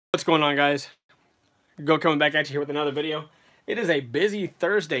What's going on, guys? Coming back at you here with another video. It is a busy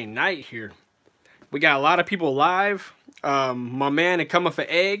Thursday night here. We got a lot of people live. My man at Coming for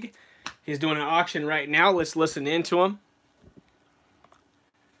Egg, he's doing an auction right now. Let's listen into him.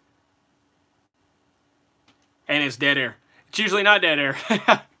 And it's dead air. It's usually not dead air.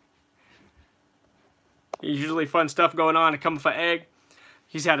 Usually fun stuff going on at Coming for Egg.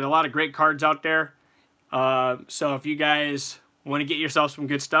 He's had a lot of great cards out there. So if you guys want to get yourself some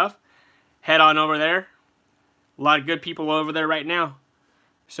good stuff, head on over there. A lot of good people over there right now.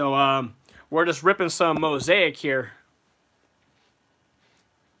 So we're just ripping some Mosaic here.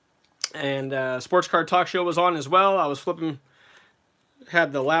 And Sports Card Talk Show was on as well. I was flipping,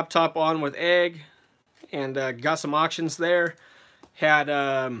 had the laptop on with Egg, and got some auctions there. Had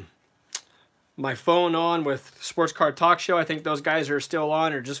my phone on with Sports Card Talk Show. I think those guys are still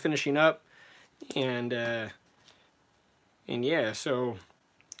on or just finishing up. And yeah, so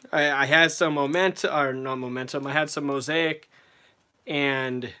I had some momentum, or not momentum, I had some Mosaic,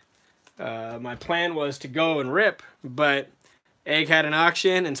 and my plan was to go and rip, but Egg had an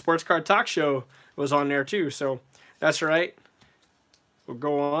auction, and Sports Card Talk Show was on there too, so that's right. We'll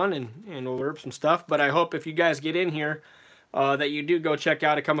go on and we'll rip some stuff, but I hope if you guys get in here that you do go check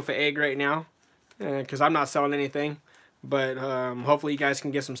out a Coming for Egg right now, because I'm not selling anything, but hopefully you guys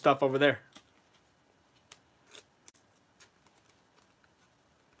can get some stuff over there.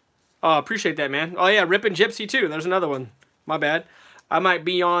 Oh, appreciate that, man. Oh, yeah, Rippin' Gypsy, too. There's another one. My bad. I might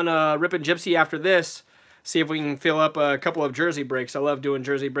be on Rippin' Gypsy after this. See if we can fill up a couple of jersey breaks. I love doing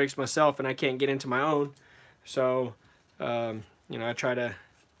jersey breaks myself, and I can't get into my own. So, you know, I try to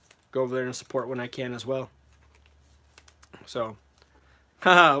go over there and support when I can as well. So,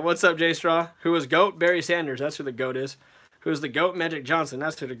 haha, what's up, J Straw? Who is GOAT? Barry Sanders. That's who the GOAT is. Who's the GOAT? Magic Johnson.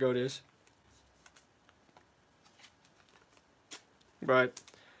 That's who the GOAT is. But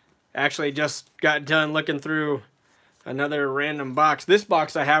actually just got done looking through another random box. This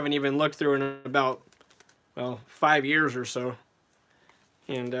box I haven't even looked through in about, well, 5 years or so.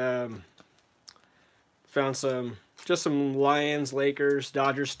 And found just some Lions, Lakers,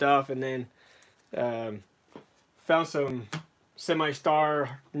 Dodgers stuff, and then found some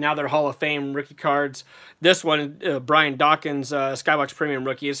semi-star, now they're Hall of Fame rookie cards. This one, Brian Dawkins, Skybox Premium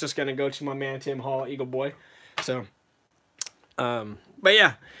rookie, is just going to go to my man Tim Hall, Eagle Boy. So, but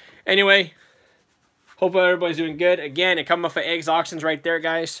yeah. Anyway, hope everybody's doing good. Again, it Coming for Eggs auctions right there,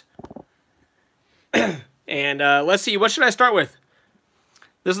 guys. And let's see, what should I start with?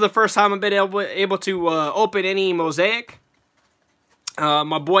 This is the first time I've been able to open any Mosaic.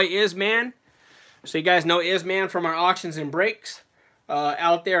 My boy Isman. So you guys know Isman from our auctions and breaks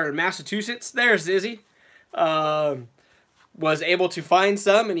out there in Massachusetts. There's Izzy. Was able to find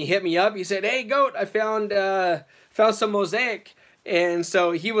some, and he hit me up. He said, "Hey, GOAT, I found some Mosaic." And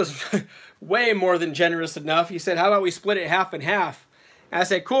so he was way more than generous enough. He said, "How about we split it half and half?" And I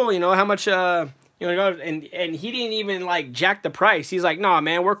said, "Cool, you know, how much, you know," and he didn't even, like, jack the price. He's like, "Nah,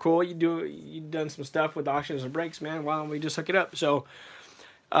 man, we're cool. You've done some stuff with auctions and breaks, man. Why don't we just hook it up?" So,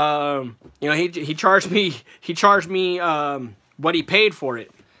 you know, he charged me, what he paid for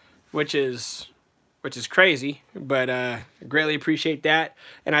it, which is crazy, but greatly appreciate that.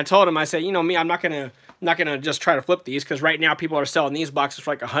 And I told him, I said, you know me, I'm not gonna just try to flip these, because right now people are selling these boxes for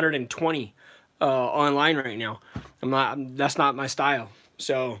like 120 online right now. That's not my style.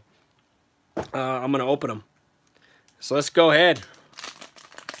 So I'm gonna open them. So let's go ahead.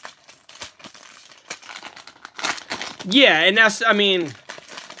 Yeah, and that's, I mean,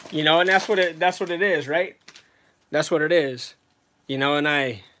 you know, and that's what it is, right? That's what it is. You know, and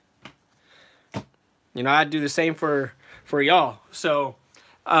I do the same for y'all. So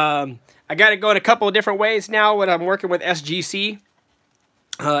I got it going a couple of different ways now when I'm working with SGC.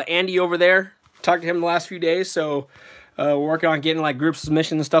 Andy over there, talked to him the last few days, so we're working on getting like group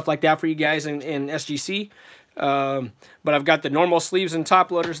submissions and stuff like that for you guys in SGC. But I've got the normal sleeves and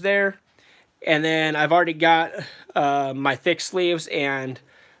top loaders there, and then I've already got my thick sleeves and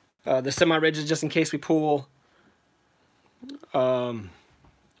the semi-rigids just in case we pull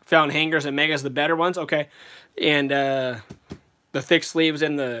found hangers and megas, the better ones. Okay, and the thick sleeves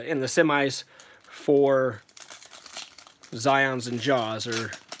in the semis for Zions and Jaws,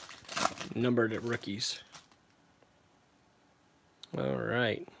 or numbered rookies. All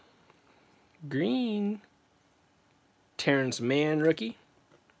right, green Terrence Mann rookie.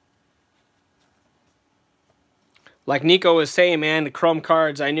 Like Nico was saying, man, the chrome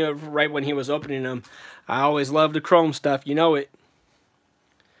cards, I knew it right when he was opening them. I always love the chrome stuff, you know it.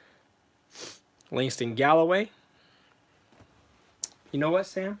 Langston Galloway. You know what,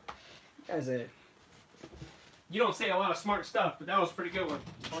 Sam? As a You don't say a lot of smart stuff, but that was a pretty good one.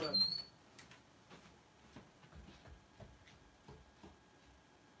 Hold on.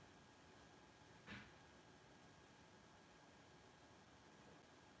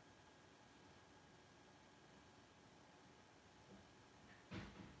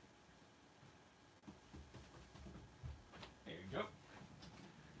 There you go.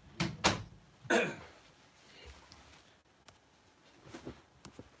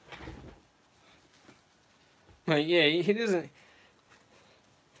 Yeah, he doesn't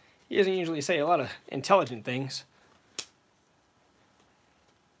usually say a lot of intelligent things.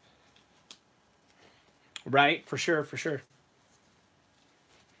 Right, for sure, for sure.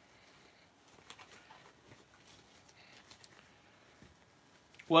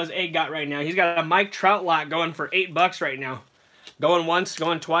 What's Egg got right now? He's got a Mike Trout lot going for $8 right now. Going once,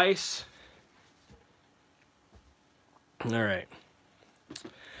 going twice. All right.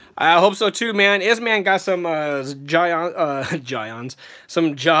 I hope so too, man. Isman got some Gions,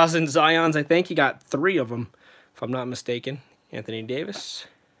 some Jaws and Zions. I think he got 3 of them, if I'm not mistaken. Anthony Davis.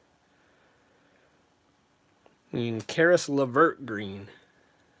 And Karis LeVert green.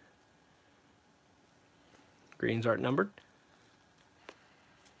 Greens aren't numbered.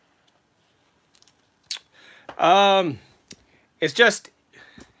 It's just,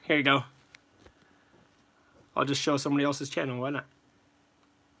 here you go. I'll just show somebody else's channel. Why not?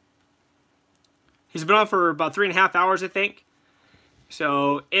 He's been on for about 3.5 hours, I think.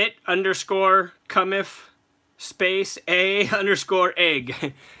 So it _ cometh space a _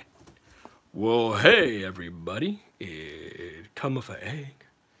 egg. Well, hey everybody, it cometh a egg.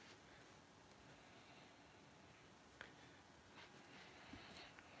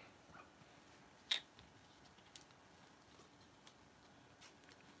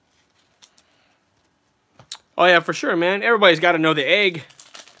 Oh yeah, for sure, man. Everybody's got to know the egg.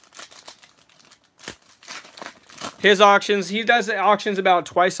 His auctions, he does the auctions about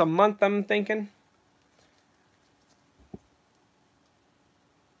twice a month, I'm thinking.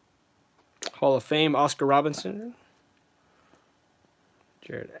 Hall of Fame, Oscar Robinson.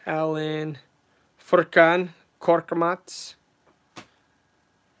 Jared Allen. Furkan Korkmaz.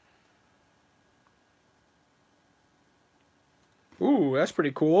 Ooh, that's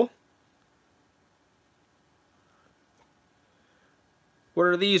pretty cool. What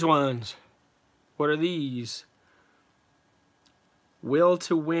are these ones? What are these? Will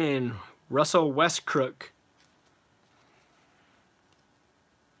to Win, Russell Westbrook.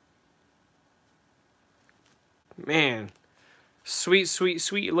 Man, sweet, sweet,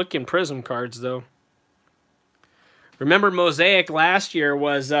 sweet looking Prism cards, though. Remember, Mosaic last year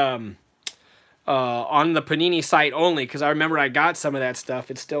was on the Panini site only, because I remember I got some of that stuff.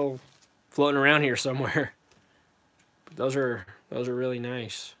 It's still floating around here somewhere. But those are really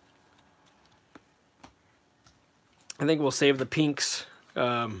nice. I think we'll save the pinks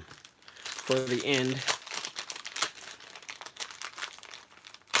for the end.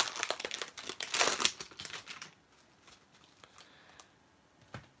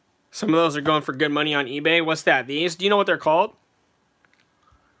 Some of those are going for good money on eBay. What's that? These? Do you know what they're called?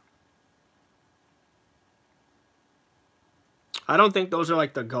 I don't think those are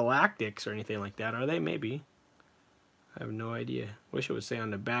like the Galactics or anything like that, are they? Maybe. I have no idea. Wish it would say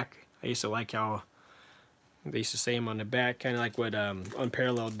on the back. I used to like how they used to say them on the back, kind of like what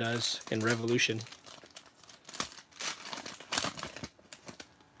Unparalleled does in Revolution.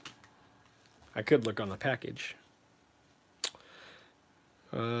 I could look on the package.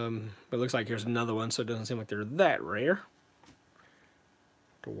 But it looks like here's another one, so it doesn't seem like they're that rare.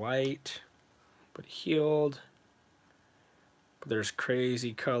 Dwight, but healed. But there's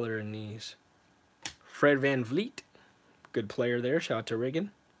crazy color in these. Fred VanVleet, good player there. Shout out to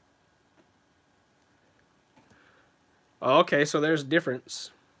Riggin. Okay, so there's a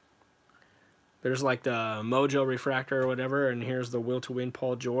difference. There's like the Mojo Refractor or whatever, and here's the Will to Win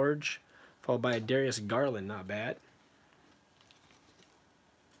Paul George, followed by a Darius Garland. Not bad.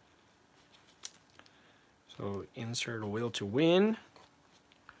 So insert a Will to Win.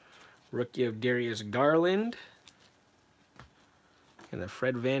 Rookie of Darius Garland. And the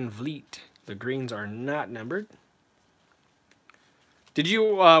Fred VanVleet. The greens are not numbered. Did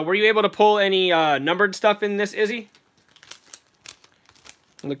you, were you able to pull any numbered stuff in this, Izzy?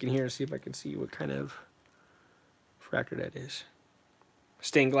 I'm looking here to see if I can see what kind of refractor that is.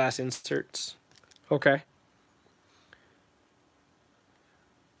 Stained glass inserts. Okay.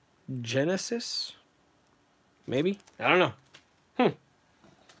 Genesis? Maybe? I don't know.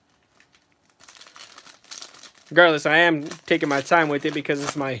 Regardless, I am taking my time with it because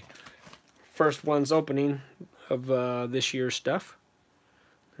it's my first one's opening of this year's stuff.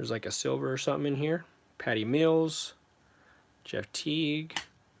 There's like a silver or something in here. Patty Mills, Jeff Teague,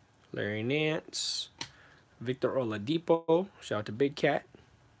 Larry Nance, Victor Oladipo. Shout out to Big Cat.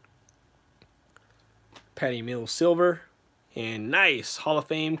 Patty Mills Silver. And nice Hall of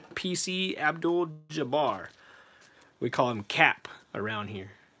Fame PC Abdul-Jabbar. We call him Cap around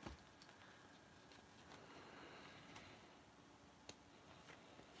here.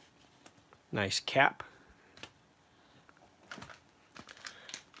 Nice Cap.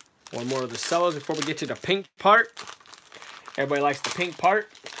 One more of the cellos before we get to the pink part. Everybody likes the pink part.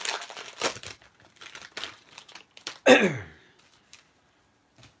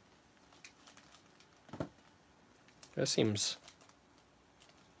 That seems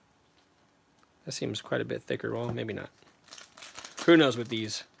quite a bit thicker. Well, maybe not. Who knows with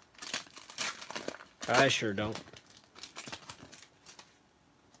these? I sure don't.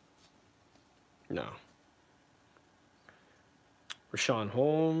 No. Rashawn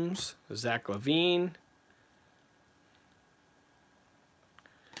Holmes, Zach LaVine,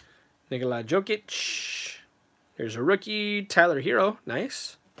 Nikola Jokic. Here's a rookie, Tyler Hero.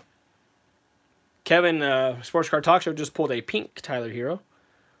 Nice. Kevin, Sports Car Talk Show, just pulled a pink Tyler Hero.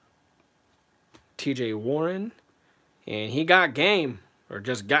 TJ Warren. And he got game, or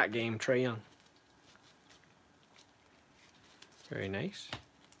just got game, Trae Young. Very nice.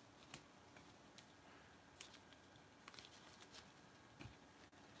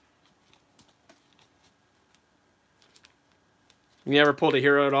 You never pulled a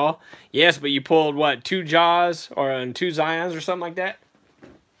hero at all? Yes, but you pulled, what, 2 Jaws or 2 Zions or something like that?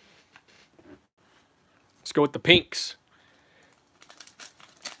 Let's go with the pinks.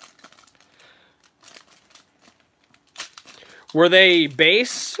 Were they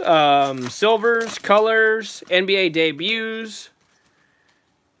base, silvers, colors, NBA debuts?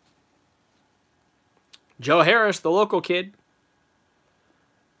 Joe Harris, the local kid.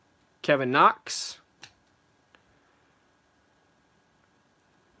 Kevin Knox.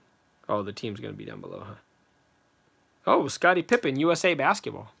 Oh, the team's going to be down below, huh? Oh, Scottie Pippen, USA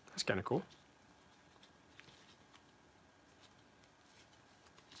Basketball. That's kind of cool.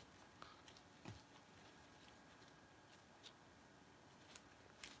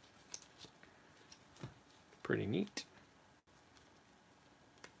 Pretty neat.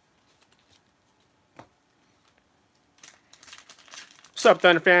 What's up,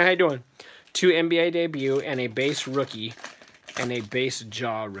 Thunder fan? How you doing? 2 NBA debut and a base rookie. And a base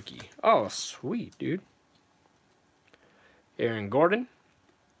jaw rookie. Oh, sweet, dude. Aaron Gordon.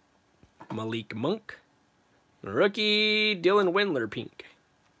 Malik Monk. Rookie Dylan Windler pink.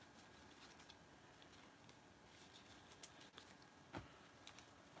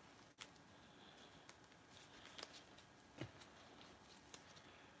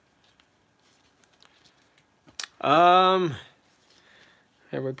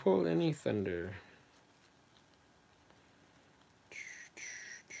 Have we pulled any Thunder?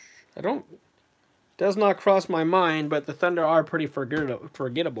 Does not cross my mind, but the Thunder are pretty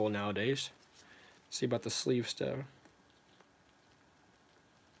forgettable nowadays. Let's see about the sleeve stuff.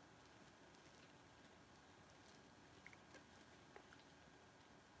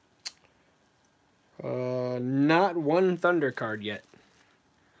 Not one Thunder card yet.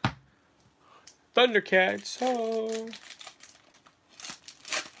 Thundercats, oh.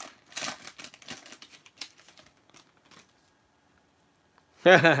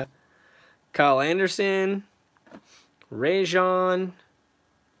 Kyle Anderson, Rajon,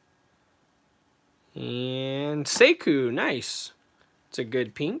 and Sekou. Nice. It's a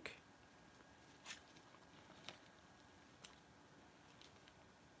good pink.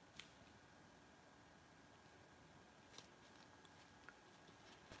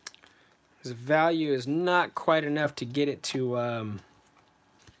 His value is not quite enough to get it to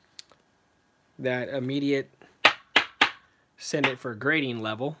that immediate send it for grading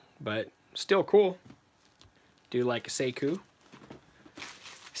level, but still cool. Do like a Sekou.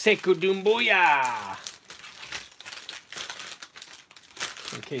 Sekou Doumbouya!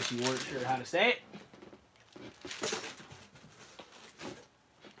 In case you weren't sure how to say it.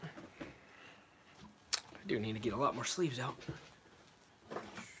 I do need to get a lot more sleeves out.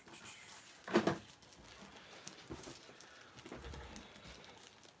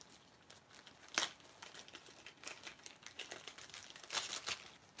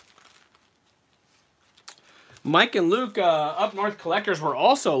 Mike and Luke, Up North Collectors, were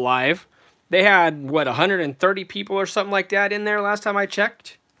also live. They had, what, 130 people or something like that in there last time I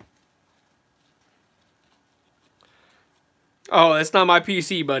checked? Oh, it's not my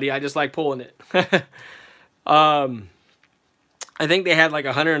PC, buddy. I just like pulling it. I think they had like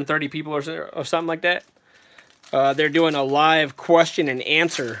 130 people or something like that. They're doing a live question and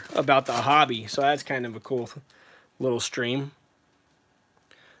answer about the hobby, so that's kind of a cool little stream.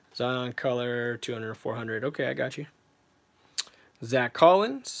 Zion Color, 200, 400. Okay, I got you. Zach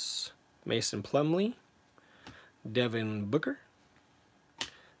Collins, Mason Plumley, Devin Booker.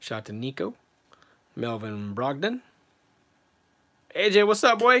 Shout out to Nico, Melvin Brogdon. AJ, what's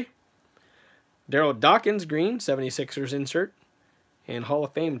up, boy? Daryl Dawkins, green, 76ers insert. And Hall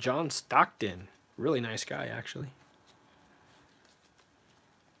of Fame, John Stockton. Really nice guy, actually.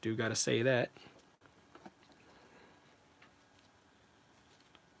 Do gotta say that.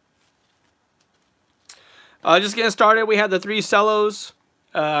 Just getting started. We had the 3 cellos.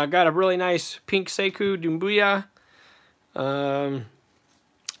 Got a really nice pink Sekou Doumbouya.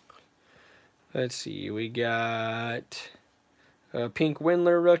 Let's see. We got a pink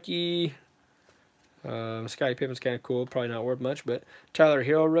Windler rookie. Scottie Pippen's kind of cool. Probably not worth much, but Tyler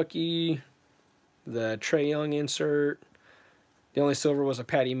Hero rookie. The Trae Young insert. The only silver was a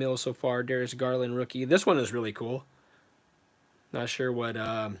Patty Mills so far. Darius Garland rookie. This one is really cool. Not sure what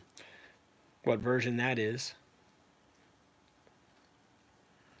version that is.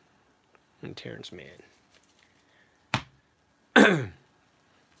 And Terrence Mann.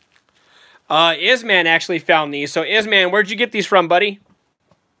 Isman actually found these. So Isman, where'd you get these from, buddy?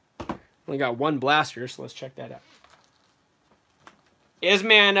 Only got 1 blaster, so let's check that out.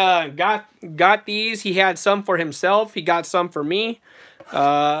 Isman got these. He had some for himself. He got some for me.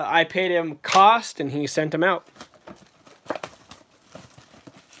 I paid him cost, and he sent them out.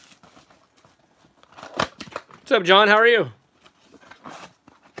 What's up, John? How are you?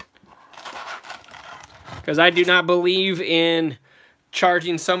 Because I do not believe in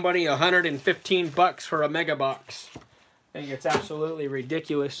charging somebody $115 for a mega box. I think it's absolutely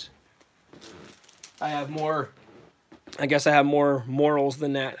ridiculous. I guess I have more morals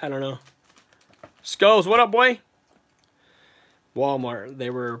than that. I don't know. Skulls, what up, boy? Walmart, they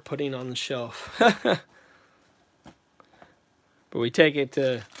were putting on the shelf. But we take it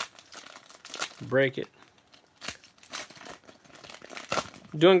to break it.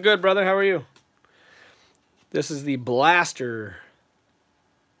 Doing good, brother. How are you? This is the blaster.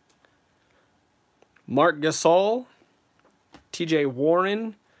 Mark Gasol, TJ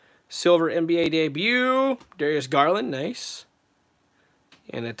Warren, silver NBA debut, Darius Garland, nice.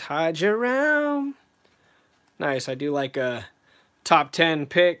 And a Ty Jerome. Nice, I do like a top 10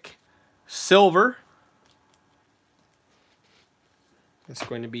 pick, silver. It's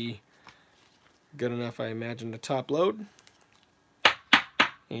going to be good enough, I imagine, to top load.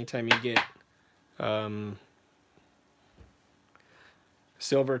 Anytime you get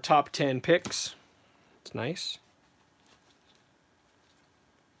silver top 10 picks, it's nice.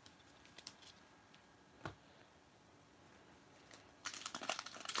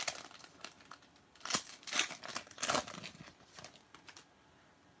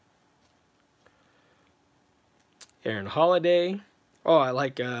 Aaron Holiday. Oh, I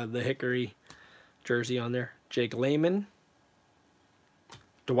like the Hickory jersey on there. Jake Layman.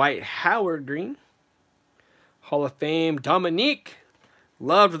 Dwight Howard green. Hall of Fame Dominique.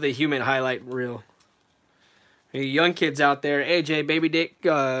 Loved the human highlight reel. Hey, young kids out there, AJ, Baby Dick,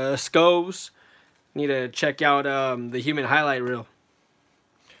 Scoves, need to check out the human highlight reel.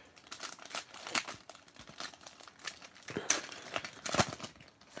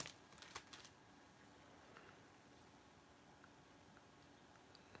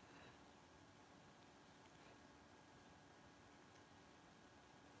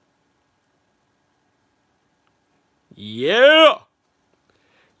 Yeah!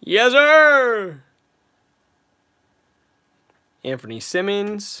 Yes, sir! Anthony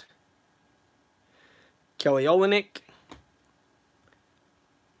Simmons. Kelly Olynyk.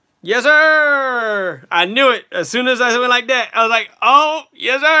 Yes, sir! I knew it. As soon as I went like that, I was like, oh,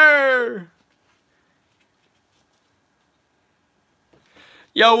 yes, sir!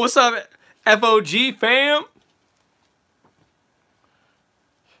 Yo, what's up, FOG fam?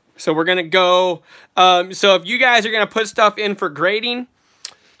 So we're gonna go. So if you guys are gonna put stuff in for grading,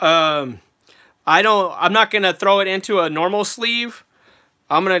 I'm not gonna throw it into a normal sleeve.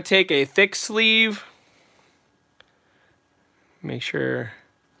 I'm gonna take a thick sleeve. Make sure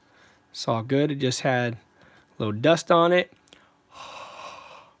it's all good. It just had a little dust on it.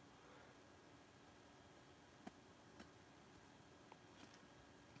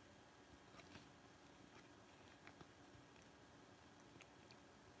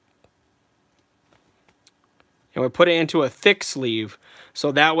 And we put it into a thick sleeve,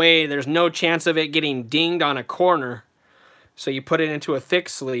 so that way there's no chance of it getting dinged on a corner. So you put it into a thick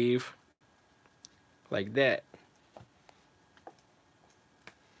sleeve like that.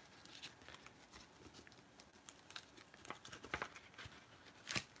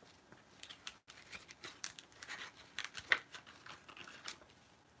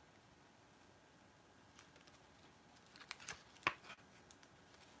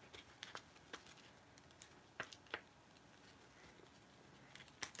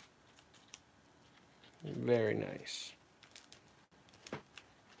 Very nice.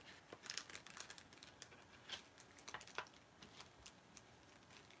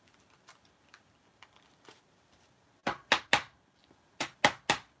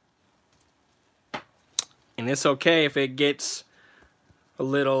 And it's okay if it gets a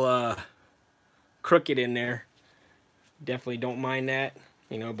little crooked in there. Definitely don't mind that,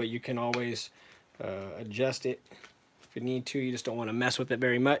 you know, but you can always adjust it if you need to. You just don't want to mess with it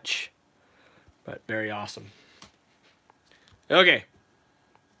very much. But very awesome. Okay.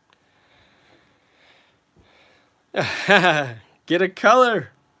 Get a color,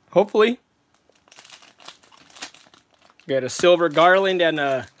 hopefully. Got a silver garland and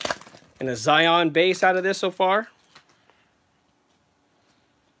a Zion base out of this so far.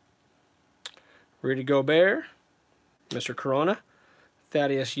 Rudy Gobert, Mr. Corona,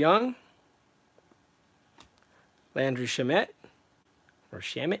 Thaddeus Young, Landry Shamet, or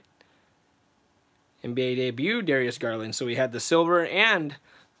Shamet, NBA debut, Darius Garland. So we had the silver and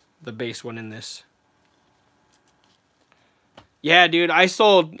the base one in this. Yeah, dude, I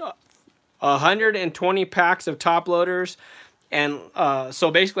sold 120 packs of top loaders. And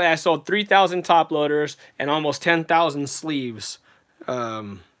so basically I sold 3,000 top loaders and almost 10,000 sleeves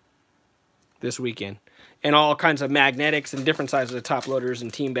this weekend. And all kinds of magnetics and different sizes of top loaders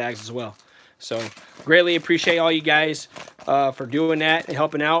and team bags as well. So greatly appreciate all you guys for doing that and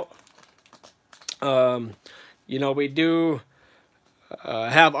helping out. You know, we do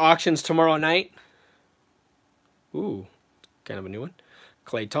have auctions tomorrow night. Ooh, kind of a new one.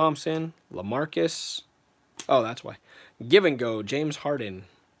 Klay Thompson, LaMarcus. Oh, that's why. Give and Go, James Harden.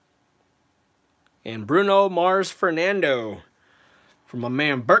 And Bruno Mars Fernando from my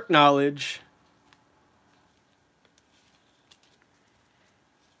man Burke Knowledge.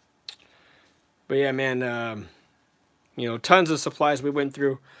 But yeah, man, you know, tons of supplies we went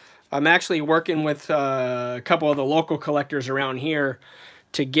through. I'm actually working with a couple of the local collectors around here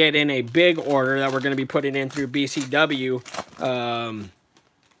to get in a big order that we're going to be putting in through BCW.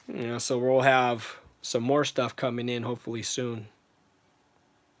 You know, so we'll have some more stuff coming in hopefully soon.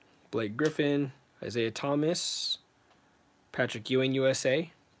 Blake Griffin, Isaiah Thomas, Patrick Ewing, USA.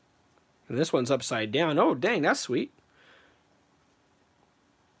 And this one's upside down. Oh, dang, that's sweet.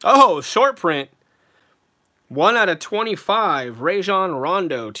 Oh, short print. 1 out of 25, Rajon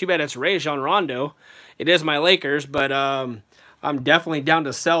Rondo. Too bad it's Rajon Rondo. It is my Lakers, but I'm definitely down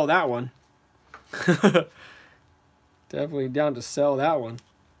to sell that one. Definitely down to sell that one.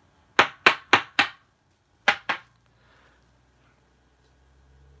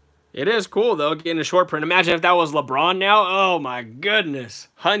 It is cool, though, getting a short print. Imagine if that was LeBron now. Oh, my goodness.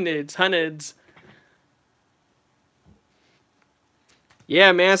 Hundreds.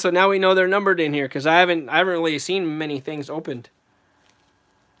 Yeah, man, so now we know they're numbered in here because I haven't really seen many things opened.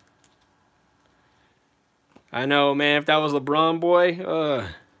 I know, man, if that was LeBron, boy,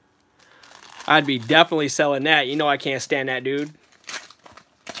 I'd be definitely selling that. You know I can't stand that dude.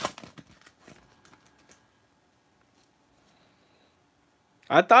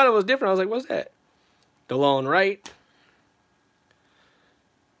 I thought it was different. I was like, what's that? DeLone Wright.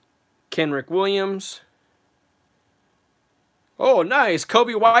 Kenrick Williams. Oh, nice.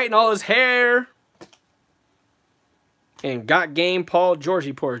 Kobe White and all his hair. And Got Game Paul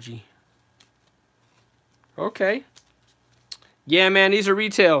Georgie Porgy. Okay. Yeah, man, these are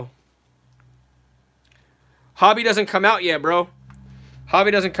retail. Hobby doesn't come out yet, bro.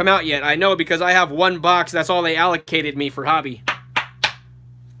 Hobby doesn't come out yet. I know because I have one box. That's all they allocated me for Hobby.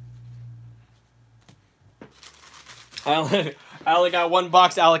 I only got one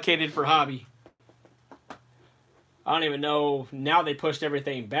box allocated for Hobby. I don't even know. Now they pushed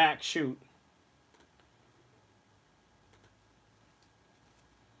everything back. Shoot.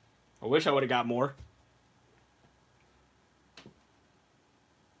 I wish I would have got more.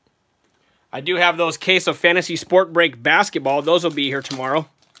 I do have those case of Fantasy Sport Break basketball. Those will be here tomorrow.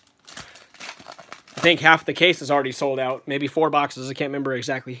 I think half the case is already sold out. Maybe 4 boxes. I can't remember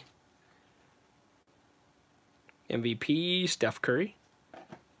exactly. MVP, Steph Curry.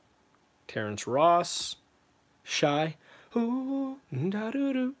 Terrence Ross. Shy. Ooh,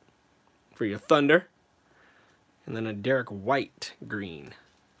 da-doo-doo. For your Thunder. And then a Derek White green.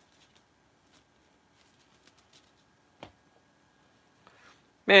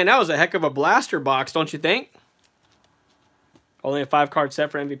 Man, that was a heck of a blaster box, don't you think? Only a 5-card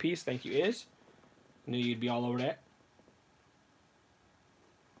set for MVPs. Thank you, Iz. Knew you'd be all over that.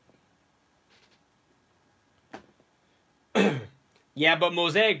 Yeah, but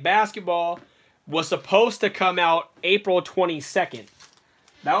Mosaic Basketball was supposed to come out April 22nd.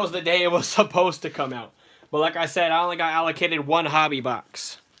 That was the day it was supposed to come out. But like I said, I only got allocated one Hobby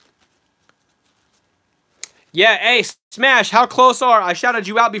box. Yeah, hey, Smash, how close are... I shouted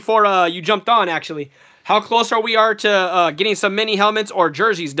you out before you jumped on, actually. How close are we to getting some mini helmets or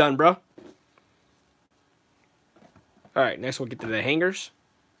jerseys done, bro? All right, next we'll get to the hangers.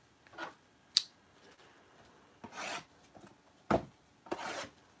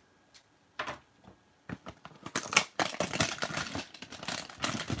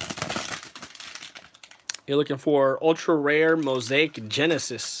 You're looking for ultra rare Mosaic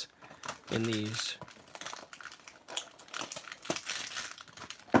Genesis in these.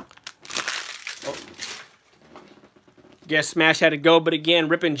 Oh. Guess Smash had to go, but again,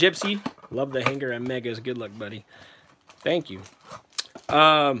 Rippin' Gypsy. Love the hanger and megas. Good luck, buddy. Thank you.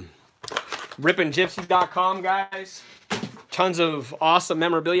 RippinGypsy.com, guys. Tons of awesome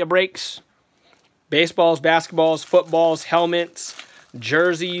memorabilia breaks. Baseballs, basketballs, footballs, helmets,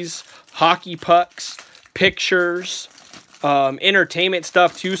 jerseys, hockey pucks, pictures, entertainment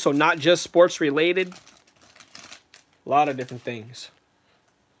stuff too, so not just sports related. A lot of different things.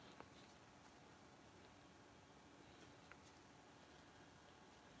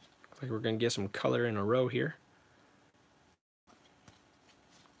 Looks like we're going to get some color in a row here.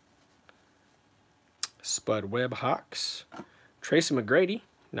 Spud Webb Hawks. Tracy McGrady.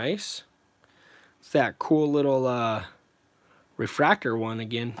 Nice. It's that cool little refractor one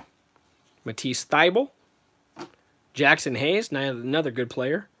again. Matisse Thybulle. Jackson Hayes, another good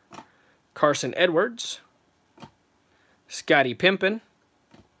player. Carson Edwards. Scottie Pippen.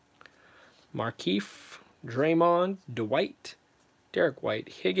 Markieff. Draymond. Dwight. Derek White.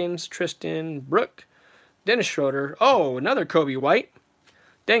 Higgins. Tristan. Brooke. Dennis Schroeder. Oh, another Kobe White.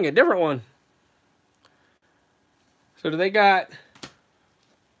 Dang, a different one. So do they got...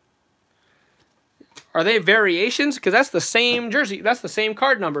 Are they variations? Because that's the same jersey. That's the same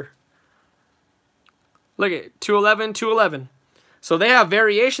card number. Look at 211, 211. So they have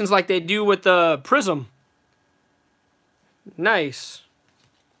variations like they do with the Prism. Nice.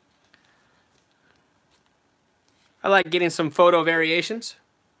 I like getting some photo variations.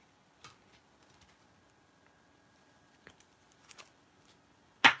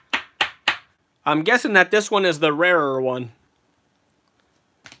 I'm guessing that this one is the rarer one,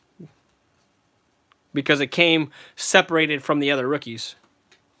 because it came separated from the other rookies.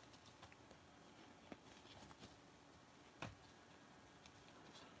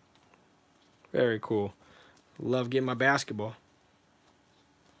 Very cool. Love getting my basketball.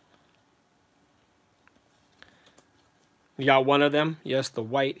 You got one of them? Yes, the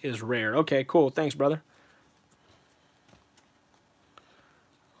white is rare. Okay, cool. Thanks, brother.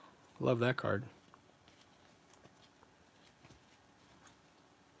 Love that card.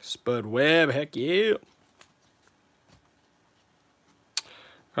 Spud Webb, heck yeah.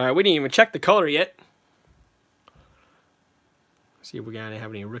 All right, we didn't even check the color yet. See if we gotta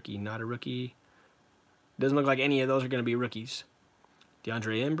have any rookie. Not a rookie. Doesn't look like any of those are gonna be rookies.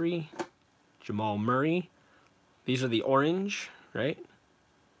 DeAndre Embry, Jamal Murray. These are the orange, right?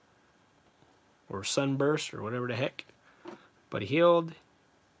 Or sunburst, or whatever the heck. Buddy Hield,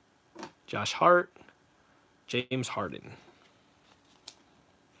 Josh Hart, James Harden.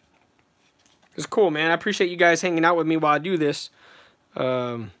 It's cool, man. I appreciate you guys hanging out with me while I do this.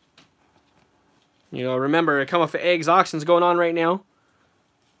 You know, remember, Come Off the Eggs auction's going on right now.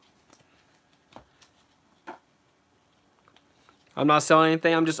 I'm not selling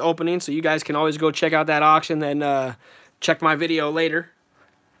anything. I'm just opening, so you guys can always go check out that auction and check my video later.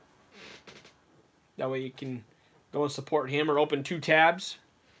 That way you can go and support him or open 2 tabs.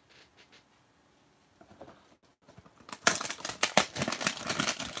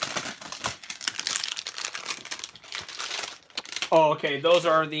 Oh, okay. Those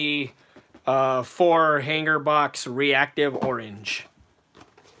are the 4 hanger box reactive orange.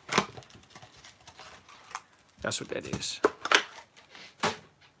 That's what that is.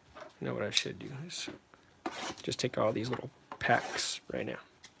 You know what I should do is just take all these little packs right now.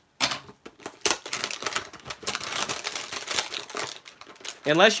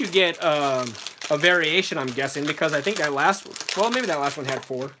 Unless you get a variation, I'm guessing, because I think that last... Well, maybe that last one had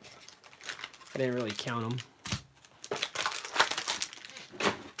 4. I didn't really count them.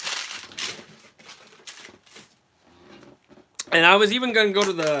 And I was even going to go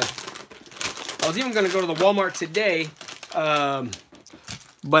to the... Walmart today,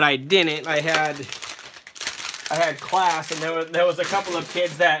 but I didn't. I had class, and there was a couple of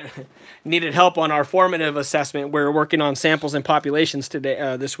kids that needed help on our formative assessment. We're working on samples and populations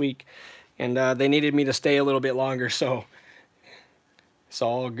today, this week, and they needed me to stay a little bit longer, so it's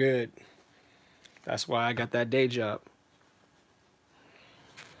all good. That's why I got that day job.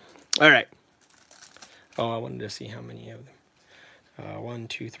 All right. Oh, I wanted to see how many of them. 1,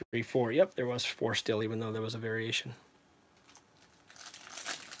 2, 3, 4. Yep, there was 4 still, even though there was a variation.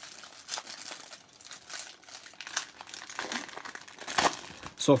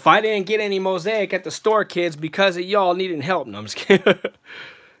 So if I didn't get any Mosaic at the store, kids, because of y'all needing help. No, I'm just kidding.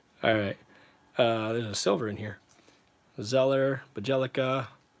 All right. There's a silver in here. Zeller, Bajelica,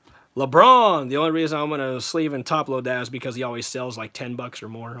 LeBron. The only reason I'm going to sleeve and top load that is because he always sells like $10 or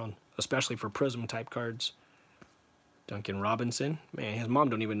more, on, especially for Prism type cards. Duncan Robinson. Man, his mom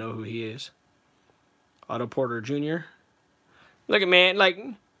don't even know who he is. Otto Porter Jr. Look at, man, like,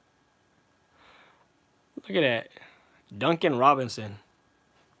 look at that. Duncan Robinson.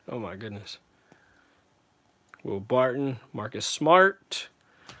 Oh, my goodness. Will Barton, Marcus Smart.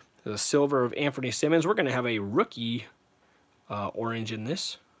 There's a silver of Anthony Simmons. We're going to have a rookie orange in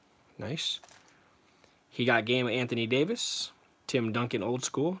this. Nice. He got game of Anthony Davis. Tim Duncan, old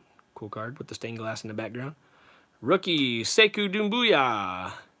school. Cool card with the stained glass in the background. Rookie, Sekou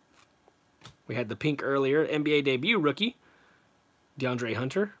Doumbouya. We had the pink earlier. NBA debut rookie, DeAndre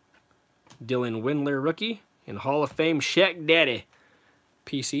Hunter. Dylan Windler rookie. And Hall of Fame Shaq Daddy.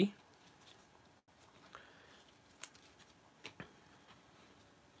 PC.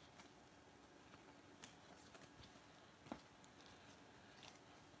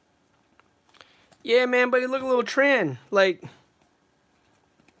 Yeah, man, but you look a little trend. Like,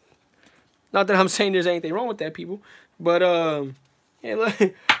 not that I'm saying there's anything wrong with that, people. But, yeah,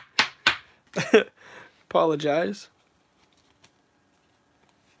 look. Apologize.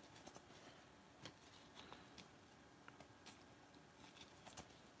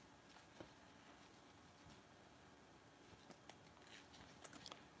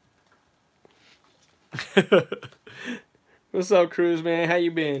 What's up, Cruz, man? How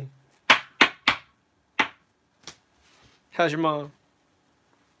you been? How's your mom?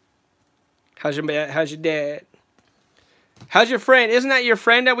 How's your dad? How's your friend? Isn't that your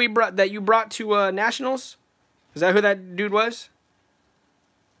friend that you brought to Nationals? Is that who that dude was?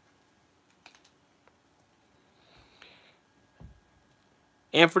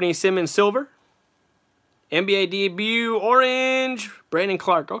 Anthony Simmons silver. NBA debut orange. Brandon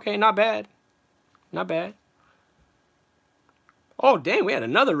Clark. Okay, not bad. Not bad. Oh, dang, we had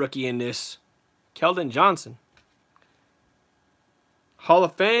another rookie in this. Keldon Johnson. Hall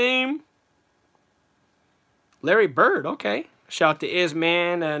of Fame. Larry Bird, okay. Shout out to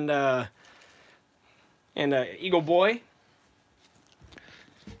Isman and Eagle Boy.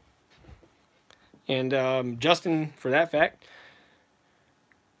 And Justin, for that fact.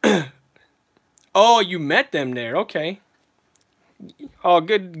 Oh, you met them there, okay. Oh,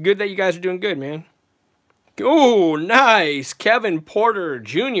 good that you guys are doing good, man. Oh, nice. Kevin Porter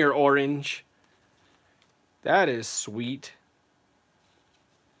Jr. orange. That is sweet.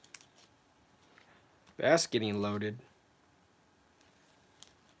 That's getting loaded.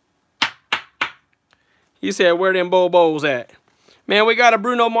 He said, where them Bobos at? Man, we got a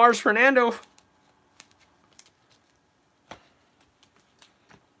Bruno Mars Fernando.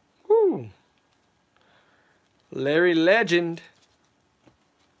 Woo. Larry Legend.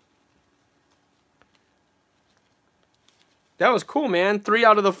 That was cool, man. 3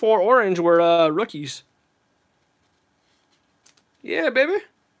 out of the 4 orange were rookies. Yeah, baby.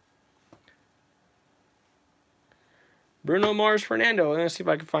 Bruno Mars Fernando. Let's see if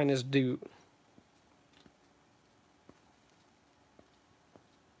I can find this dude.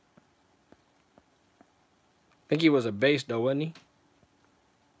 I think he was a base, though, wasn't he?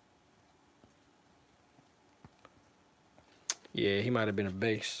 Yeah, he might have been a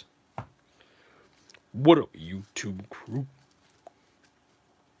base. What up, YouTube crew?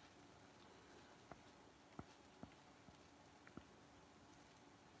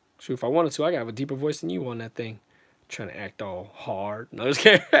 So if I wanted to, I could have a deeper voice than you on that thing. Trying to act all hard. No, just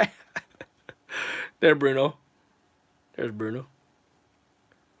kidding. There, Bruno. There's Bruno.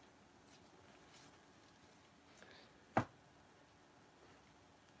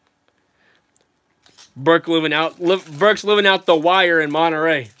 Burke's living out the wire in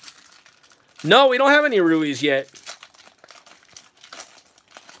Monterey. No, we don't have any Ruiz yet.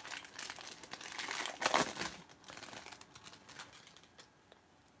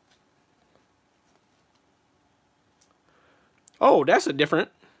 Oh, that's a different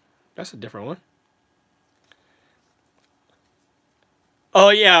one. Oh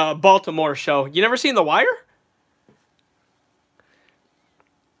yeah, Baltimore show. You never seen The Wire?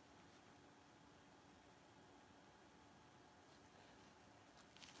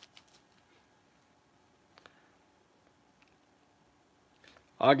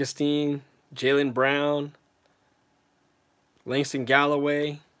 Augustine, Jaylen Brown, Langston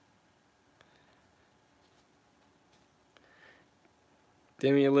Galloway.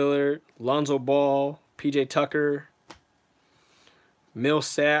 Damian Lillard, Lonzo Ball, PJ Tucker,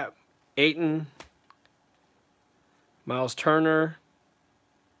 Millsap, Ayton, Miles Turner.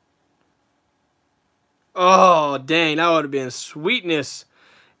 Oh, dang, that would have been sweetness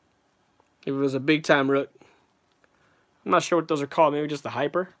if it was a big-time rook. I'm not sure what those are called. Maybe just the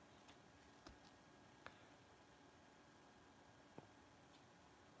hyper.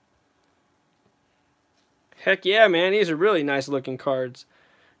 Heck yeah, man. These are really nice-looking cards.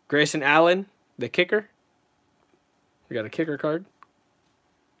 Grayson Allen, the kicker. We got a kicker card.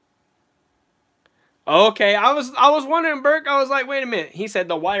 Okay, I was wondering, Burke. I was like, wait a minute. He said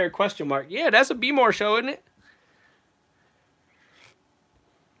the wire question mark. Yeah, that's a B-more show, isn't it?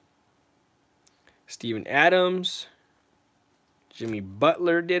 Steven Adams. Jimmy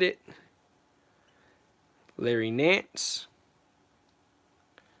Butler did it. Larry Nance.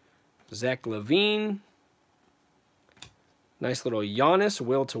 Zach LaVine. Nice little Giannis,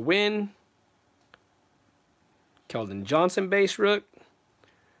 will to win. Keldon Johnson base rook.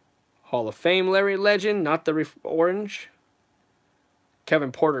 Hall of Fame Larry Legend, not the orange.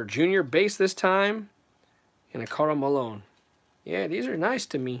 Kevin Porter Jr. base this time. And a Karl Malone. Yeah, these are nice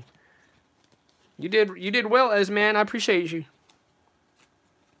to me. You did well, Ez man. I appreciate you.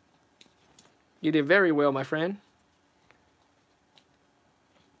 You did very well, my friend.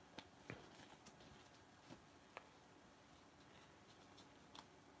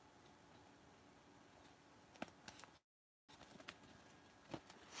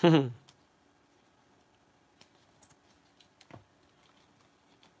 We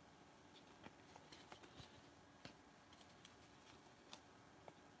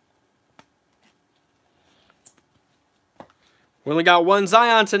only got one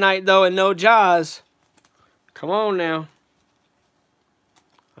Zion tonight, though, and no Jaws. Come on now.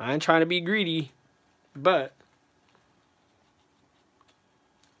 I ain't trying to be greedy, but...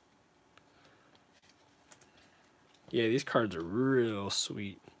 yeah, these cards are real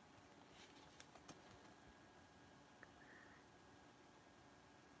sweet.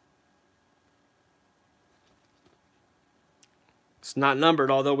 It's not numbered,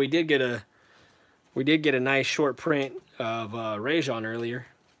 although we did get a nice short print of Rajon earlier.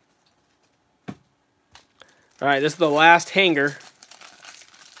 All right, this is the last hanger.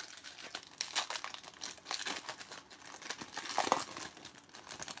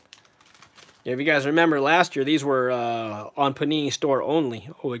 Yeah, if you guys remember last year, these were on Panini Store only.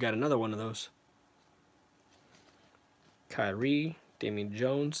 Oh, we got another one of those. Kyrie, Damian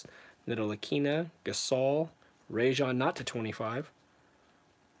Jones, Ntilikina, Gasol, Rajon not to 25.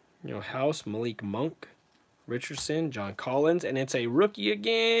 You know, House, Malik Monk, Richardson, John Collins, and it's a rookie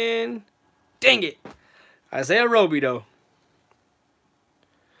again. Dang it. Isaiah Robido.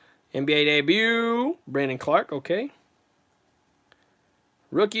 NBA debut, Brandon Clark, okay.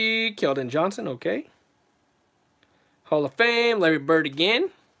 Rookie, Keldon Johnson, okay. Hall of Fame, Larry Bird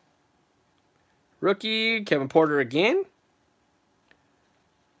again. Rookie, Kevin Porter again.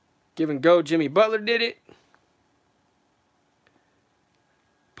 Give and go, Jimmy Butler did it.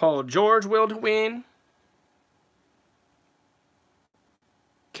 Paul George will to win.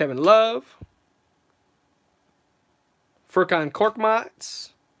 Kevin Love. Furkan Korkmaz.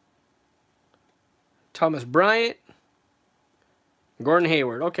 Thomas Bryant. Gordon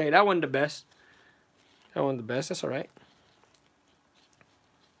Hayward. Okay, that wasn't the best. That wasn't the best. That's all right.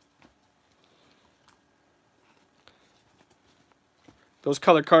 Those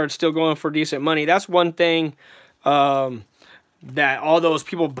color cards still going for decent money. That's one thing that all those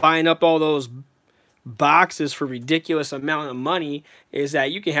people buying up all those boxes for ridiculous amount of money is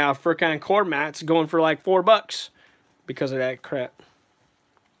that you can have Furkan Korkmaz going for like $4 because of that crap.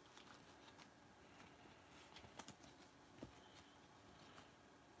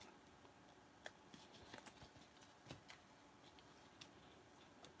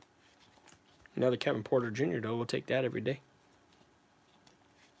 Another Kevin Porter Jr. though, we'll take that every day.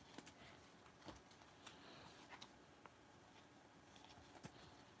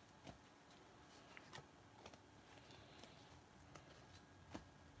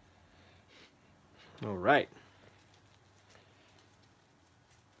 All right.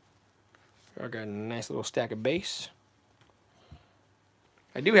 I got a nice little stack of base.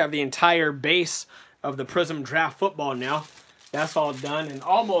 I do have the entire base of the Prism Draft Football now. That's all done, and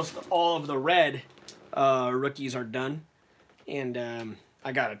almost all of the red rookies are done. And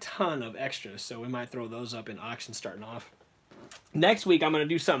I got a ton of extras, so we might throw those up in auction starting off. Next week, I'm going to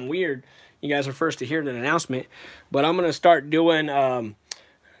do something weird. You guys are first to hear the announcement, but I'm going to start doing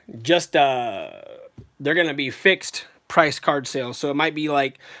they're going to be fixed price card sales. So it might be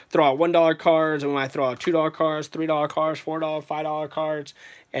like throw out $1 cards, and we might throw out $2 cards, $3 cards, $4, $5 cards,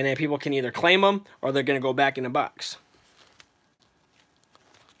 and then people can either claim them or they're going to go back in the box.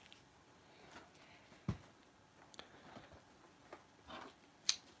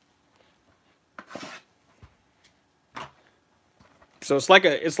 So it's like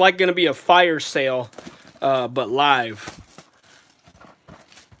going to be a fire sale, but live.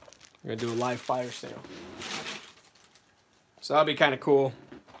 We're going to do a live fire sale. So that'll be kind of cool.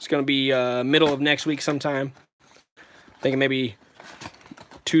 It's going to be middle of next week sometime. Thinking maybe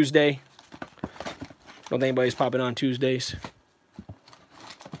Tuesday. Don't think anybody's popping on Tuesdays.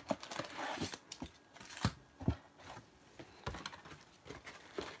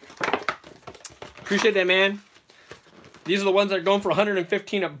 Appreciate that, man. These are the ones that are going for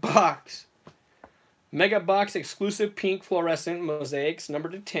 $115 a box. Mega box exclusive pink fluorescent mosaics,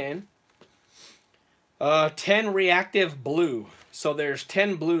 numbered to 10. 10 reactive blue. So there's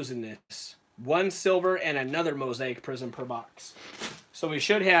 10 blues in this. 1 silver and another mosaic prism per box. So we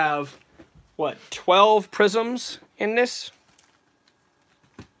should have, what, 12 prisms in this?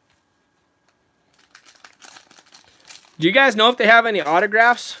 Do you guys know if they have any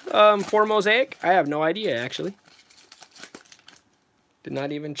autographs for Mosaic? I have no idea, actually. Did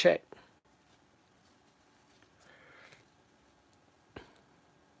not even check.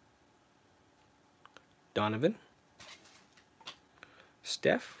 Donovan.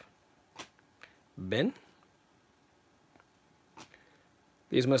 Steph. Ben.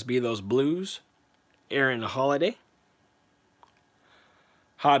 These must be those blues. Aaron Holiday.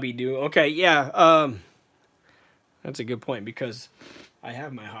 Hobby do. Okay, yeah. That's a good point because I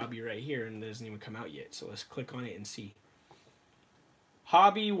have my hobby right here and it doesn't even come out yet. So let's click on it and see.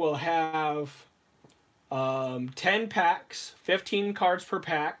 Hobby will have 10 packs, 15 cards per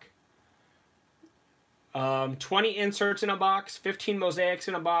pack, 20 inserts in a box, 15 mosaics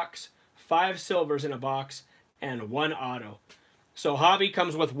in a box, 5 silvers in a box, and 1 auto. So Hobby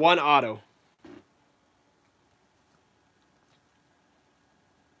comes with 1 auto.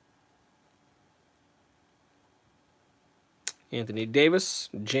 Anthony Davis,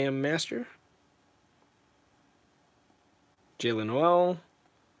 Jam Master. Jalen Noel,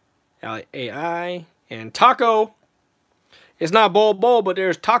 AI, and Taco. It's not Bowl, but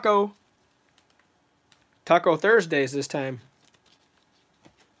there's Taco. Taco Thursdays this time.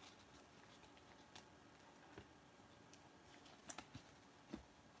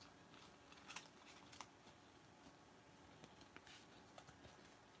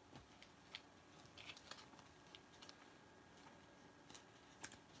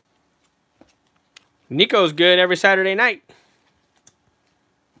 Nico's good every Saturday night.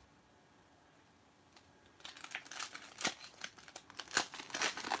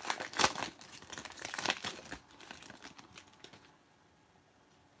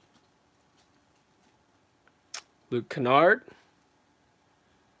 Luke Kennard.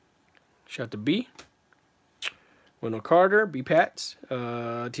 Shout out to B. Wendell Carter, B. Pats.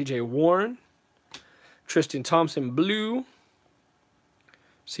 TJ Warren. Tristan Thompson Blue.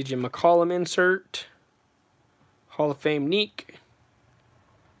 CJ McCollum insert. Hall of Fame Neek.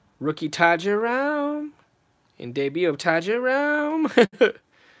 Rookie Ty Jerome. And debut of Ty Jerome.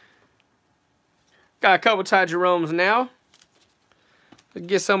 Got a couple Ty Jeromes now. Let's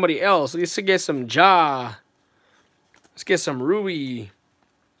get somebody else. Let's get some Ja. Let's get some Rui.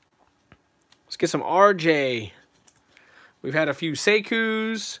 Let's get some RJ. We've had a few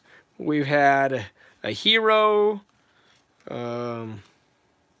Sekus. We've had a Hero. A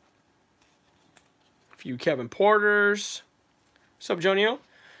few Kevin Porters. What's up, Jonio?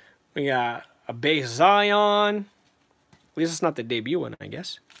 We got a base Zion. At least it's not the debut one, I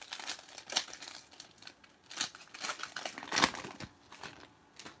guess.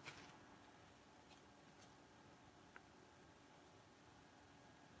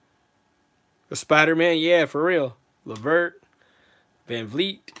 The Spider-Man, yeah, for real. Levert, Van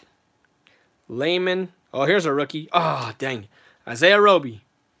Vliet, Layman. Oh, here's a rookie. Oh, dang. Isaiah Roby.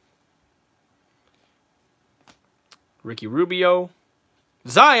 Ricky Rubio.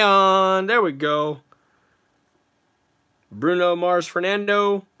 Zion. There we go. Bruno Mars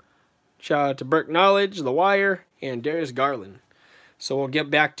Fernando. Shout out to Burke Knowledge, The Wire, and Darius Garland. So we'll get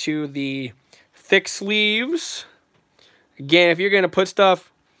back to the thick sleeves. Again, if you're going to put stuff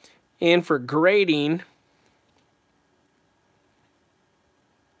in for grading,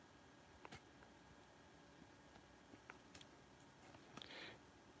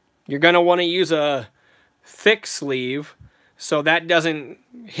 you're going to want to use a thick sleeve so that doesn't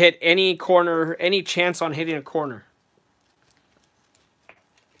hit any corner, any chance on hitting a corner.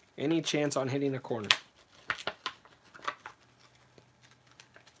 Any chance on hitting a corner.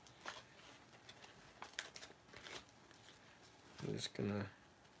 Gonna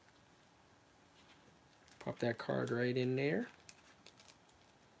pop that card right in there.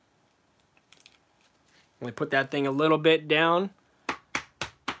 Only put that thing a little bit down.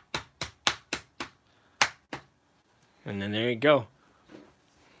 And then there you go.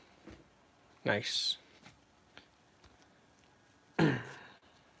 Nice.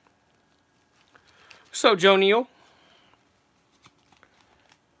 So, Joe Neal.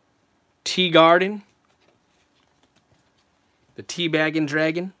 Tea Garden. The Teabagging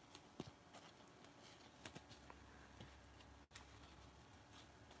Dragon.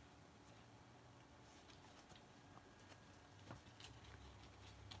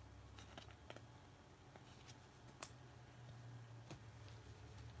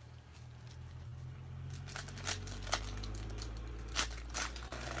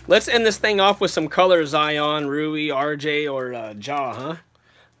 Let's end this thing off with some colors, Zion, Rui, RJ, or Jaw, huh?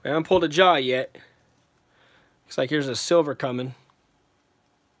 We haven't pulled a Jaw yet. Looks like here's a silver coming.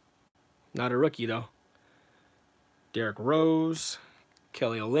 Not a rookie, though. Derrick Rose,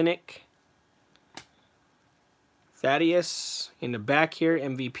 Kelly Olynyk, Thaddeus. In the back here,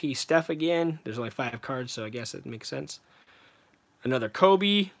 MVP Steph again. There's only 5 cards, so I guess it makes sense. Another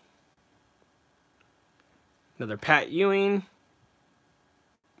Kobe. Another Pat Ewing.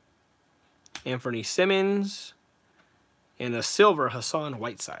 Anthony Simmons. And a silver Hassan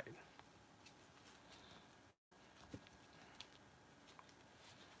Whiteside.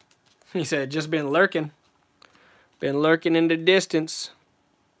 He said, just been lurking. Been lurking in the distance.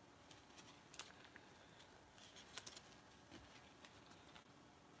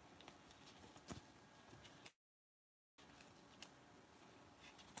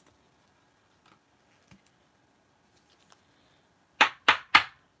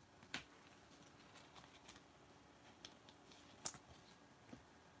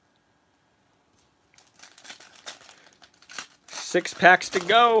 Six packs to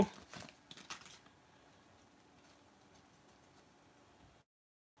go.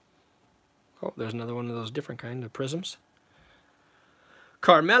 Oh, there's another one of those different kind of prisms.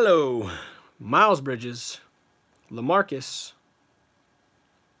 Carmelo, Miles Bridges, LaMarcus,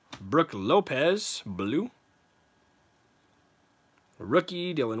 Brooke Lopez, blue.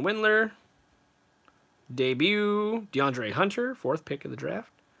 Rookie, Dylan Windler. Debut, DeAndre Hunter, 4th pick of the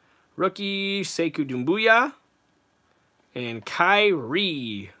draft. Rookie, Sekou Doumbouya. And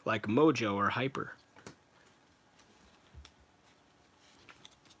Kyrie, like Mojo or Hyper.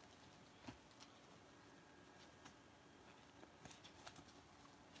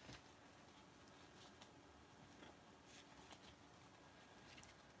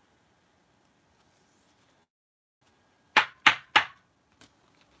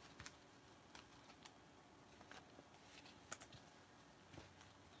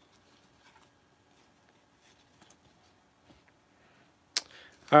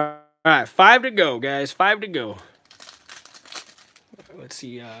 All right, 5 to go, guys. 5 to go. Let's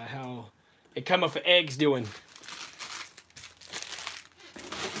see how it come up for eggs doing.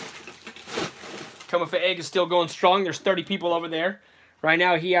 Come up for egg is still going strong. There's 30 people over there. Right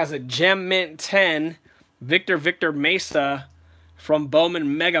now, he has a Gem Mint 10 Victor Mesa from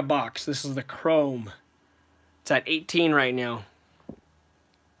Bowman Mega Box. This is the Chrome. It's at 18 right now.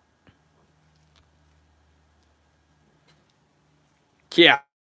 Yeah.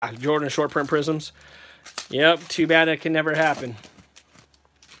 Jordan short print prisms. Yep, too bad it can never happen.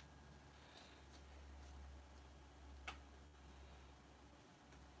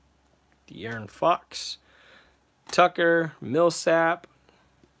 De'Aaron Fox, Tucker, Millsap,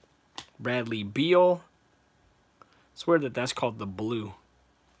 Bradley Beal. I swear that's called the blue.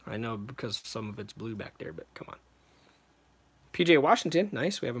 I know because some of it's blue back there, but come on. PJ Washington,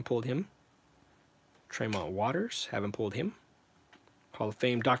 nice. We haven't pulled him. Tremont Waters, haven't pulled him. Hall of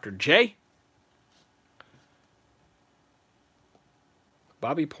Fame Dr. J.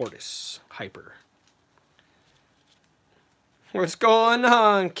 Bobby Portis, Hyper. What's going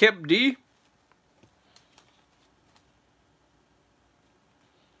on, Kip D?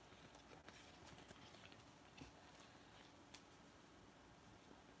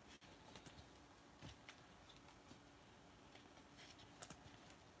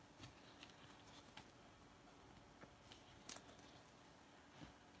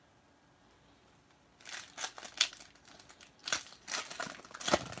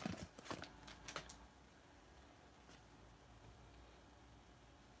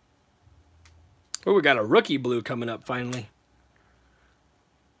 Oh, we got a rookie blue coming up finally.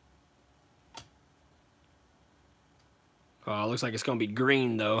 Oh, looks like it's going to be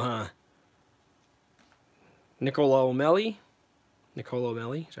green though, huh? Nicolo Melli,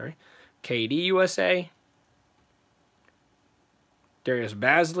 sorry. KD USA. Darius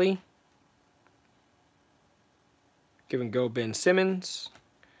Basley. Give and go Ben Simmons.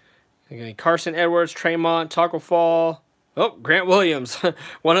 Carson Edwards, Tremont, Taco Fall. Oh, Grant Williams.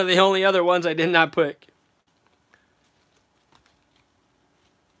 One of the only other ones I did not pick.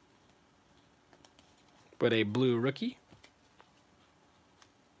 But a blue rookie.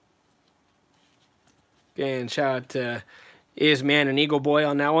 And shout out to Isman and Eagle Boy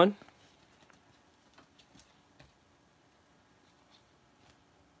on that one.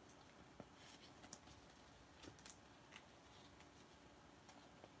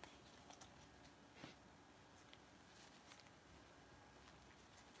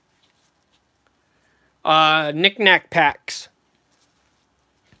 Knick-knack packs.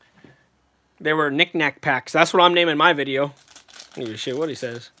 They were knick-knack packs. That's what I'm naming my video. I don't give a shit what he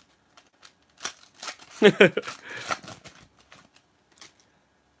says. Is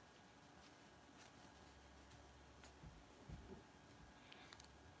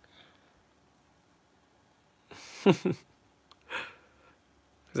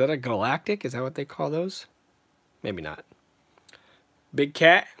that a galactic? Is that what they call those? Maybe not. Big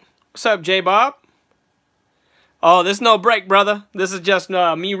Cat. What's up, J-Bob? Oh, this is no break, brother. This is just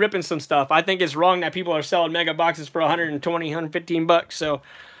me ripping some stuff. I think it's wrong that people are selling mega boxes for 120, 115 bucks. So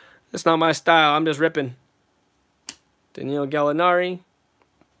that's not my style. I'm just ripping. Daniil Gallinari.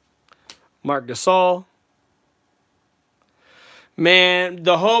 Marc Gasol. Man,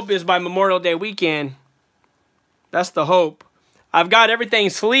 the hope is by Memorial Day weekend. That's the hope. I've got everything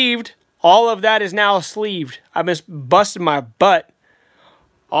sleeved. All of that is now sleeved. I've been busting my butt.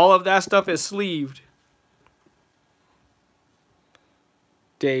 All of that stuff is sleeved.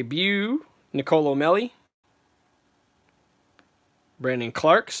 Debut, Nicolo Melli. Brandon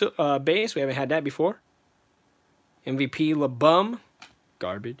Clark, base. We haven't had that before. MVP, LeBum.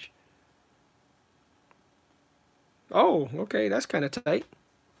 Garbage. Oh, okay. That's kind of tight.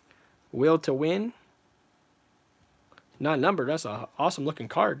 Will to win. Not numbered. That's an awesome looking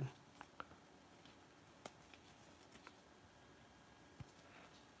card.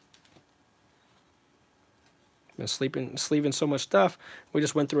 Been sleeving so much stuff. We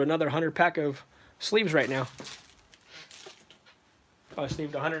just went through another 100 pack of sleeves right now. I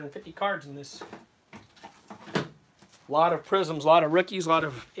sleeved 150 cards in this. A lot of prisms, a lot of rookies, a lot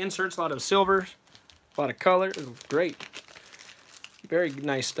of inserts, a lot of silvers, a lot of colors. Great. Very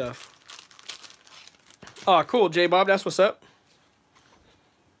nice stuff. Oh, cool, J-Bob. That's what's up.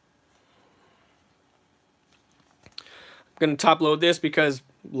 I'm going to top load this because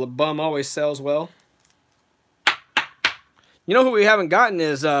LeBum always sells well. You know who we haven't gotten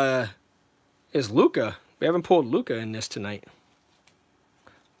is Luka. We haven't pulled Luka in this tonight.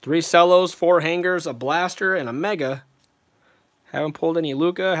 3 cellos, 4 hangers, a blaster, and a mega. Haven't pulled any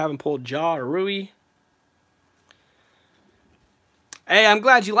Luka. Haven't pulled Ja or Rui. Hey, I'm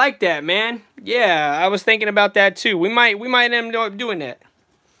glad you like that, man. Yeah, I was thinking about that too. We might end up doing that.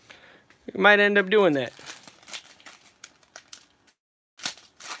 We might end up doing that.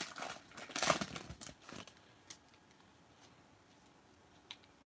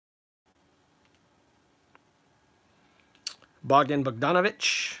 Bogdan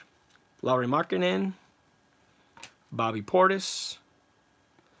Bogdanovic, Lauri Markkanen, Bobby Portis,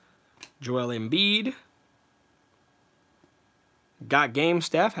 Joel Embiid. Got game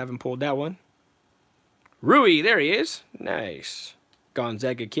staff, haven't pulled that one. Rui, there he is. Nice.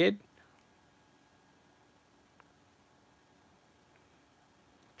 Gonzaga kid.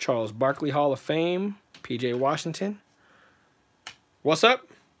 Charles Barkley Hall of Fame, PJ Washington. What's up?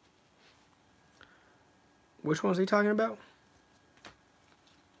 Which one is he talking about?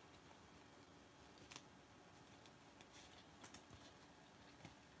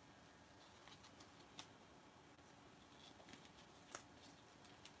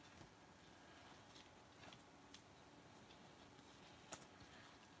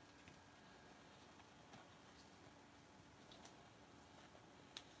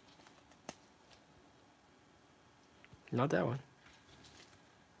 Not that one.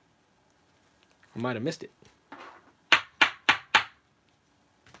 I might have missed it.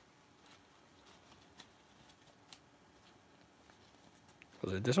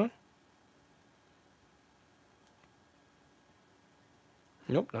 Was it this one?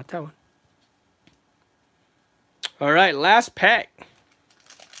 Nope, not that one. All right, last pack.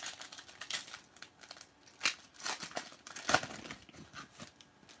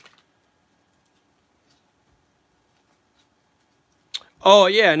 Oh,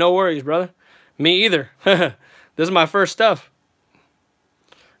 yeah, no worries, brother. Me either. This is my first stuff.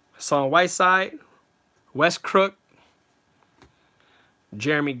 Hassan Whiteside, Wes Crook,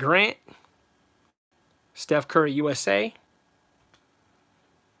 Jeremy Grant, Steph Curry USA,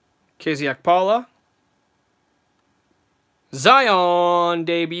 Kasiak Paula. Zion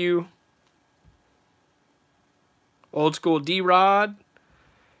debut. Old school D-Rod.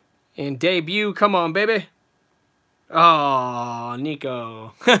 And debut. Come on, baby. Oh,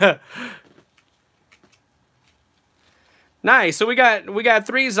 Nico. Nice. So we got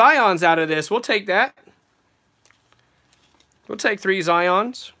 3 Zions out of this. We'll take that. We'll take 3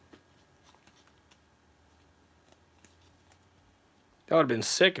 Zions. That would have been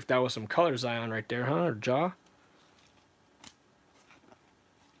sick if that was some color Zion right there, huh? Or jaw.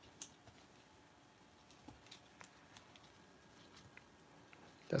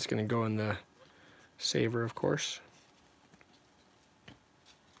 That's going to go in the saver, of course.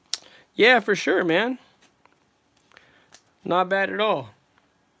 Yeah, for sure, man. Not bad at all.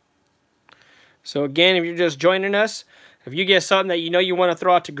 So again, if you're just joining us, if you get something that you know you want to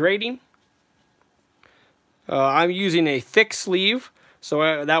throw out to grading, I'm using a thick sleeve,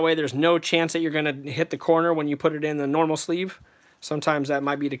 so that way there's no chance that you're going to hit the corner when you put it in the normal sleeve. Sometimes that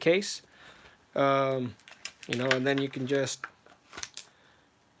might be the case. You know, and then you can just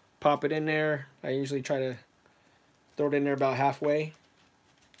pop it in there. I usually try to throw it in there about halfway.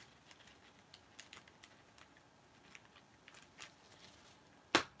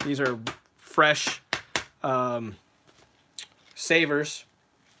 These are fresh savers,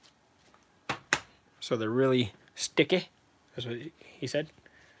 so they're really sticky. That's what he said.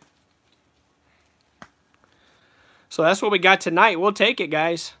 So that's what we got tonight. We'll take it,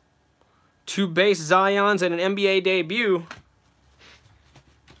 guys. 2 base Zions and an NBA debut.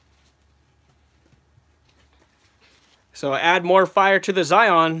 So add more fire to the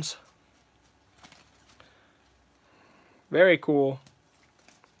Zions. Very cool.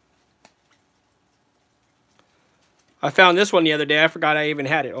 I found this one the other day. I forgot I even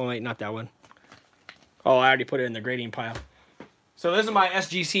had it. Oh, wait, not that one. Oh, I already put it in the grading pile. So this is my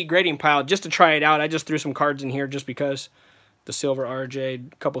SGC grading pile. Just to try it out, I just threw some cards in here just because. The silver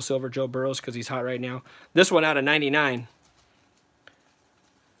RJ, a couple silver Joe Burrows because he's hot right now. This one out of 99.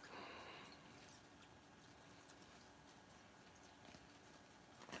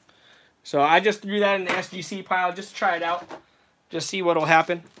 So I just threw that in the SGC pile just to try it out. Just see what'll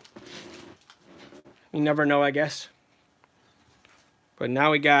happen. You never know, I guess. But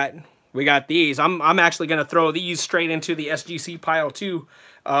now we got these. I'm actually gonna throw these straight into the SGC pile too,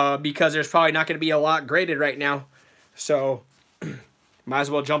 because there's probably not gonna be a lot graded right now. So might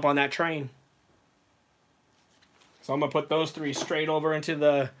as well jump on that train. So I'm gonna put those 3 straight over into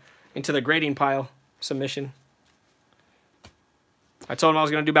the grading pile submission. I told him I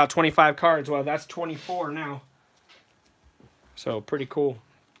was gonna do about 25 cards. Well, that's 24 now. So pretty cool.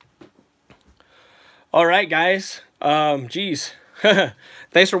 All right, guys. Geez.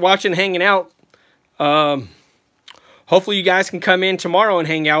 Thanks for watching, hanging out. Hopefully you guys can come in tomorrow and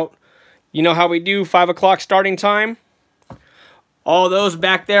hang out. You know how we do, 5 o'clock starting time. All those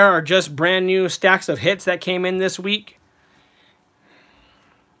back there are just brand new stacks of hits that came in this week.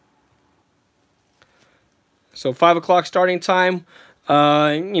 So 5 o'clock starting time.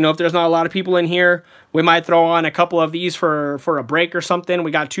 You know, if there's not a lot of people in here, we might throw on a couple of these for a break or something. We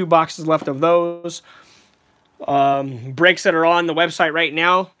got 2 boxes left of those. Breaks that are on the website right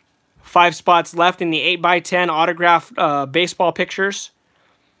now. 5 spots left in the 8x10 autographed baseball pictures.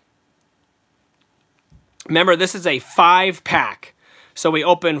 Remember, this is a 5-pack. So we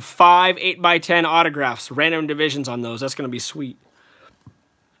open 5 8x10 autographs. Random divisions on those. That's going to be sweet.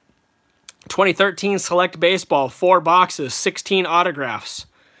 2013 Select Baseball. 4 boxes. 16 autographs.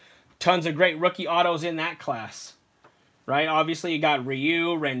 Tons of great rookie autos in that class. Right? Obviously, you got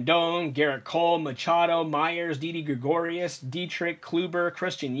Ryu, Rendon, Garrett Cole, Machado, Myers, Didi Gregorius, Dietrich, Kluber,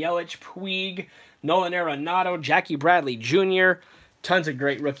 Christian Yelich, Puig, Nolan Arenado, Jackie Bradley Jr. Tons of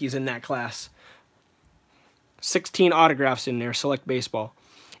great rookies in that class. 16 autographs in there, Select Baseball.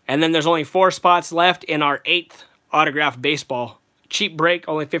 And then there's only 4 spots left in our 8th autographed baseball. Cheap break,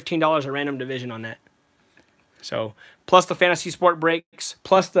 only $15 a random division on that. So, plus the fantasy sport breaks,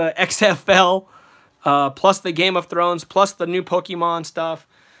 plus the XFL, plus the Game of Thrones, plus the new Pokemon stuff.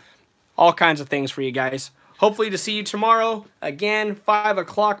 All kinds of things for you guys. Hopefully to see you tomorrow. Again, 5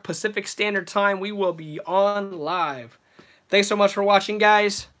 o'clock Pacific Standard Time. We will be on live. Thanks so much for watching,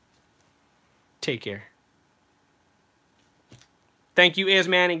 guys. Take care. Thank you,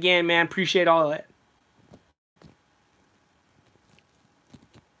 Isman, again, man. Appreciate all of that.